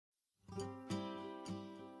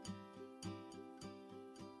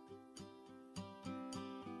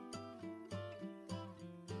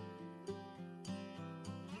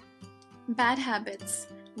Bad habits.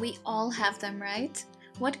 We all have them, right?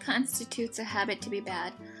 What constitutes a habit to be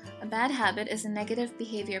bad? A bad habit is a negative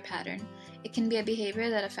behavior pattern. It can be a behavior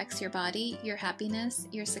that affects your body, your happiness,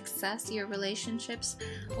 your success, your relationships,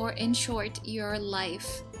 or in short, your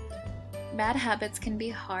life. Bad habits can be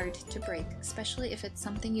hard to break, especially if it's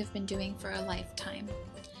something you've been doing for a lifetime.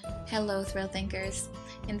 Hello, thrill thinkers.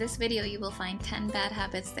 In this video, you will find 10 bad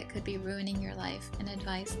habits that could be ruining your life and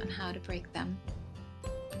advice on how to break them.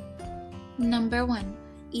 Number 1.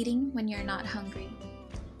 Eating when you're not hungry.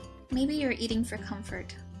 Maybe you're eating for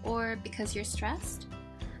comfort or because you're stressed,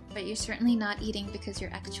 but you're certainly not eating because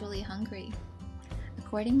you're actually hungry.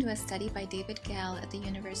 According to a study by David Gall at the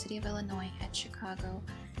University of Illinois at Chicago,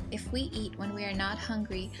 if we eat when we are not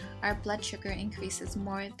hungry, our blood sugar increases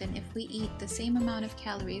more than if we eat the same amount of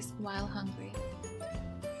calories while hungry.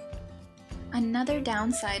 Another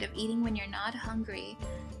downside of eating when you're not hungry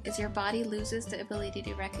is your body loses the ability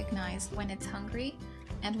to recognize when it's hungry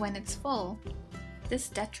and when it's full. This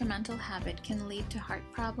detrimental habit can lead to heart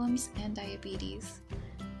problems and diabetes.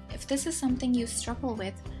 If this is something you struggle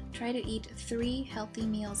with, try to eat 3 healthy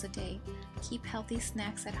meals a day. Keep healthy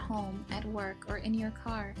snacks at home, at work, or in your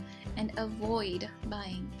car, and avoid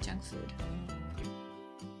buying junk food.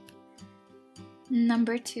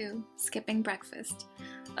 Number 2, skipping breakfast.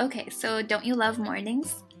 Okay, so don't you love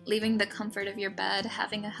mornings? Leaving the comfort of your bed,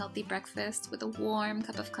 having a healthy breakfast with a warm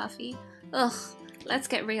cup of coffee? Ugh, let's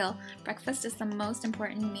get real. Breakfast is the most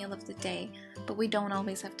important meal of the day, but we don't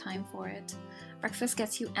always have time for it. Breakfast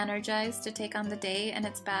gets you energized to take on the day and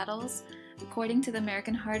its battles. According to the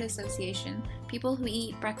American Heart Association, people who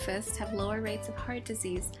eat breakfast have lower rates of heart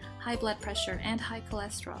disease, high blood pressure, and high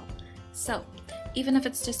cholesterol. So, even if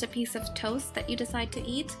it's just a piece of toast that you decide to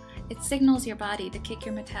eat, it signals your body to kick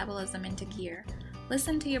your metabolism into gear.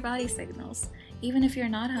 Listen to your body signals. Even if you're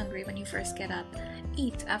not hungry when you first get up,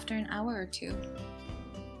 eat after an hour or 2.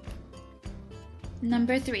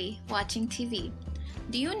 Number 3, watching TV.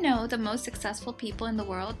 Do you know the most successful people in the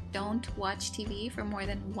world don't watch TV for more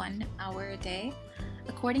than 1 hour a day?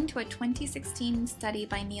 According to a 2016 study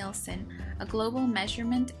by Nielsen, a global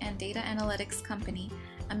measurement and data analytics company,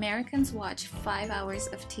 Americans watch 5 hours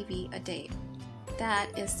of TV a day. That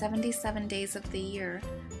is 77 days of the year,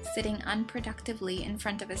 sitting unproductively in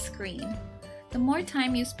front of a screen. The more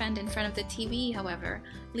time you spend in front of the TV, however,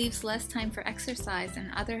 leaves less time for exercise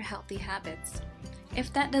and other healthy habits.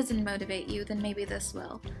 If that doesn't motivate you, then maybe this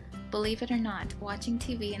will. Believe it or not, watching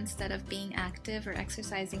TV instead of being active or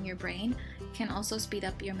exercising your brain can also speed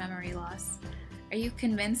up your memory loss. Are you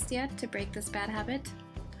convinced yet to break this bad habit?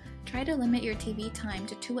 Try to limit your TV time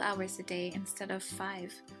to 2 hours a day instead of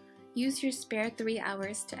 5. Use your spare 3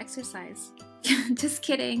 hours to exercise. Just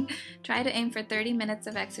kidding. Try to aim for 30 minutes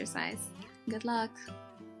of exercise. Good luck.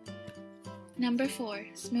 Number 4,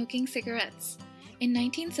 smoking cigarettes. In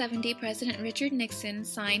 1970, President Richard Nixon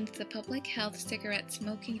signed the Public Health Cigarette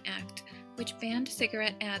Smoking Act, which banned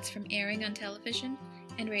cigarette ads from airing on television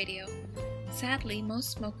and radio. Sadly,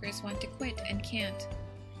 most smokers want to quit and can't.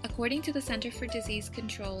 According to the Center for Disease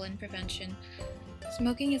Control and Prevention,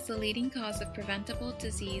 smoking is the leading cause of preventable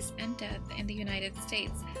disease and death in the United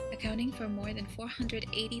States, accounting for more than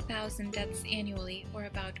 480,000 deaths annually, or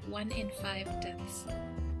about 1 in 5 deaths.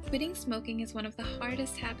 Quitting smoking is one of the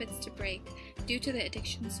hardest habits to break due to the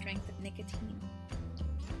addiction strength of nicotine.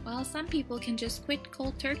 While some people can just quit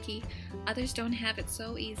cold turkey, others don't have it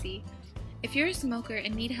so easy. If you're a smoker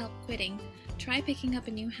and need help quitting, try picking up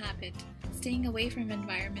a new habit, staying away from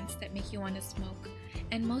environments that make you want to smoke,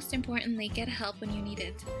 and most importantly, get help when you need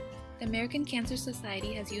it. The American Cancer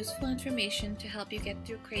Society has useful information to help you get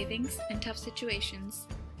through cravings and tough situations.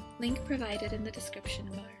 Link provided in the description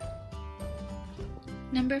bar.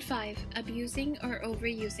 Number 5, abusing or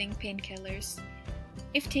overusing painkillers.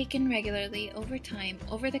 If taken regularly over time,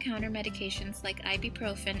 over-the-counter medications like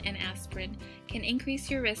ibuprofen and aspirin can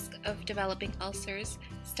increase your risk of developing ulcers,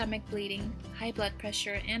 stomach bleeding, high blood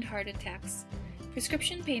pressure, and heart attacks.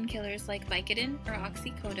 Prescription painkillers like Vicodin or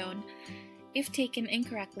oxycodone, if taken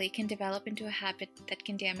incorrectly, can develop into a habit that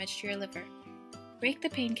can damage your liver. Break the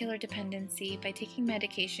painkiller dependency by taking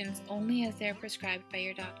medications only as they are prescribed by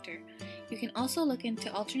your doctor. You can also look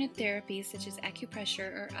into alternate therapies such as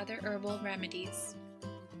acupressure or other herbal remedies.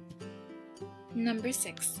 Number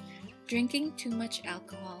 6, drinking too much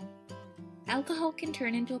alcohol. Alcohol can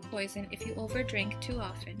turn into a poison if you overdrink too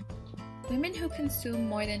often. Women who consume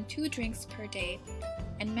more than 2 drinks per day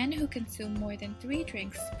and men who consume more than 3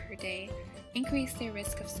 drinks per day increase their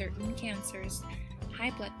risk of certain cancers,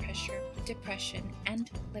 high blood pressure, depression, and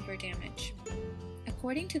liver damage.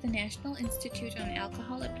 According to the National Institute on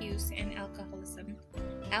Alcohol Abuse and Alcoholism,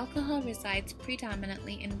 alcohol resides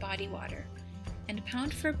predominantly in body water, and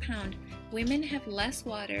pound for pound, women have less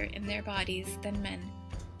water in their bodies than men.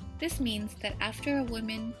 This means that after a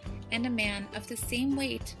woman and a man of the same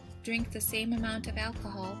weight drink the same amount of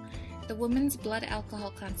alcohol, the woman's blood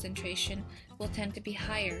alcohol concentration will tend to be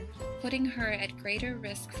higher, putting her at greater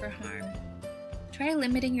risk for harm. Try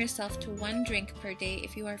limiting yourself to 1 drink per day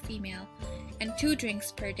if you are female, and 2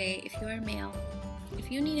 drinks per day if you are male.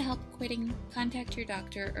 If you need help quitting, contact your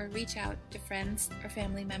doctor or reach out to friends or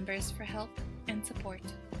family members for help and support.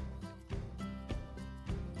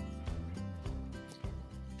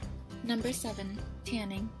 Number 7.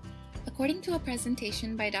 Tanning. According to a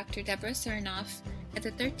presentation by Dr. Deborah Surnoff at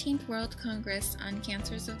the 13th World Congress on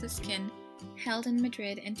Cancers of the Skin, held in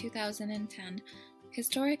Madrid in 2010,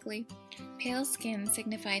 historically, pale skin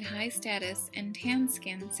signified high status and tan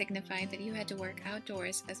skin signified that you had to work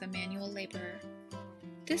outdoors as a manual laborer.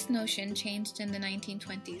 This notion changed in the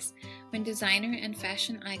 1920s when designer and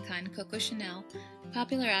fashion icon Coco Chanel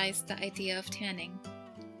popularized the idea of tanning.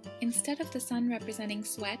 Instead of the sun representing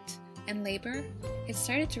sweat and labor, it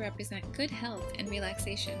started to represent good health and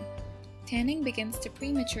relaxation. Tanning begins to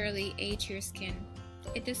prematurely age your skin.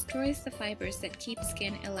 It destroys the fibers that keep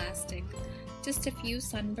skin elastic. Just a few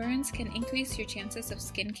sunburns can increase your chances of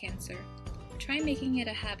skin cancer. Try making it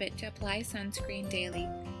a habit to apply sunscreen daily.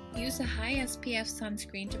 Use a high SPF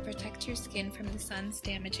sunscreen to protect your skin from the sun's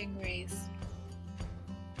damaging rays.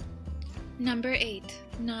 Number 8.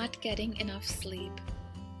 Not getting enough sleep.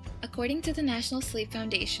 According to the National Sleep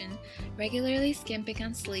Foundation, regularly skimping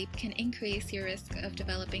on sleep can increase your risk of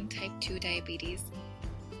developing type 2 diabetes.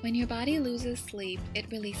 When your body loses sleep,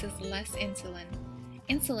 it releases less insulin.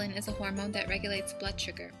 Insulin is a hormone that regulates blood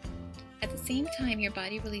sugar. At the same time, your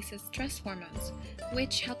body releases stress hormones,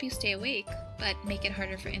 which help you stay awake, but make it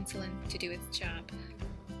harder for insulin to do its job.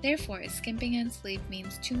 Therefore, skimping on sleep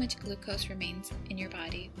means too much glucose remains in your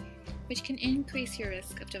body, which can increase your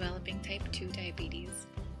risk of developing type 2 diabetes.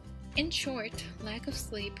 In short, lack of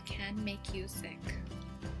sleep can make you sick.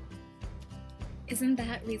 Isn't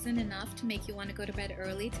that reason enough to make you want to go to bed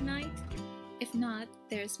early tonight? If not,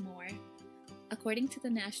 there's more. According to the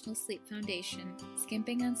National Sleep Foundation,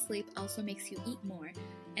 skimping on sleep also makes you eat more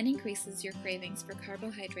and increases your cravings for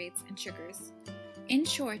carbohydrates and sugars. In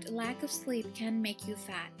short, lack of sleep can make you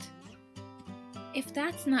fat. If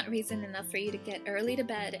that's not reason enough for you to get early to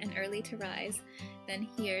bed and early to rise, then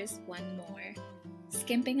here's one more.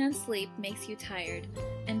 Skimping on sleep makes you tired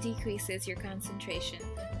and decreases your concentration,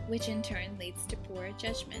 which in turn leads to poor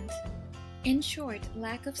judgment. In short,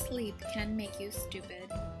 lack of sleep can make you stupid.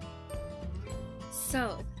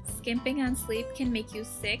 So, skimping on sleep can make you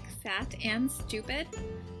sick, fat, and stupid?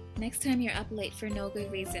 Next time you're up late for no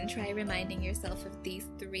good reason, try reminding yourself of these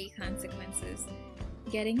 3 consequences.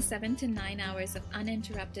 Getting 7 to 9 hours of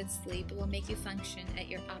uninterrupted sleep will make you function at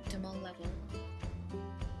your optimal level.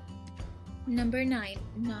 Number 9.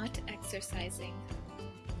 Not exercising.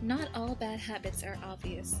 Not all bad habits are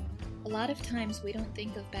obvious. A lot of times we don't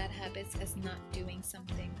think of bad habits as not doing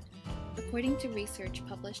something. According to research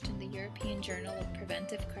published in the European Journal of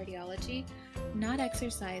Preventive Cardiology, not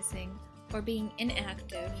exercising or being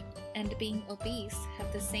inactive and being obese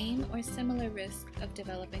have the same or similar risk of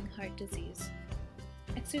developing heart disease.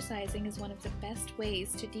 Exercising is one of the best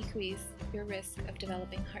ways to decrease your risk of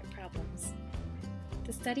developing heart problems.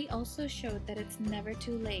 The study also showed that it's never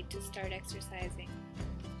too late to start exercising.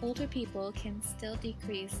 Older people can still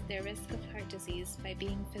decrease their risk of heart disease by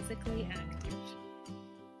being physically active.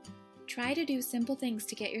 Try to do simple things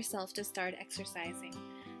to get yourself to start exercising.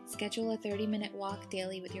 Schedule a 30-minute walk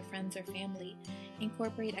daily with your friends or family.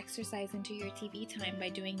 Incorporate exercise into your TV time by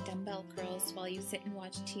doing dumbbell curls while you sit and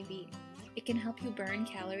watch TV. It can help you burn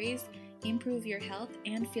calories, improve your health,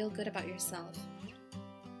 and feel good about yourself.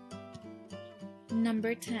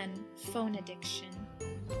 Number 10. Phone addiction.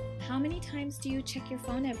 How many times do you check your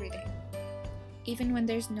phone every day? Even when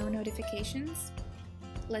there's no notifications?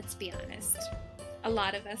 Let's be honest. A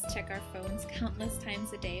lot of us check our phones countless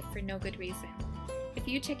times a day for no good reason. If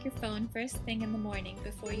you check your phone first thing in the morning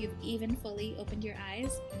before you've even fully opened your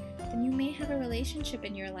eyes, then you may have a relationship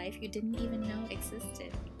in your life you didn't even know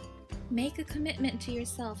existed. Make a commitment to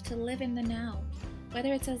yourself to live in the now,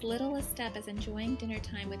 whether it's as little a step as enjoying dinner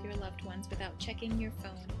time with your loved ones without checking your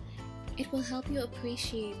phone. It will help you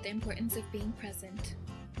appreciate the importance of being present.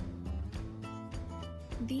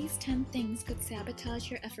 These 10 things could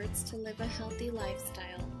sabotage your efforts to live a healthy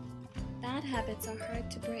lifestyle. Bad habits are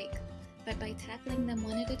hard to break, but by tackling them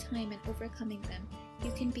one at a time and overcoming them,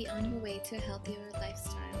 you can be on your way to a healthier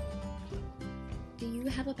lifestyle. Do you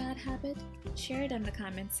have a bad habit? Share it in the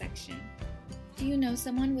comments section. Do you know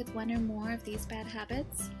someone with one or more of these bad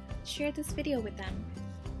habits? Share this video with them.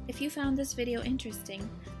 If you found this video interesting,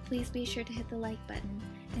 please be sure to hit the like button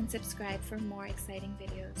and subscribe for more exciting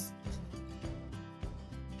videos.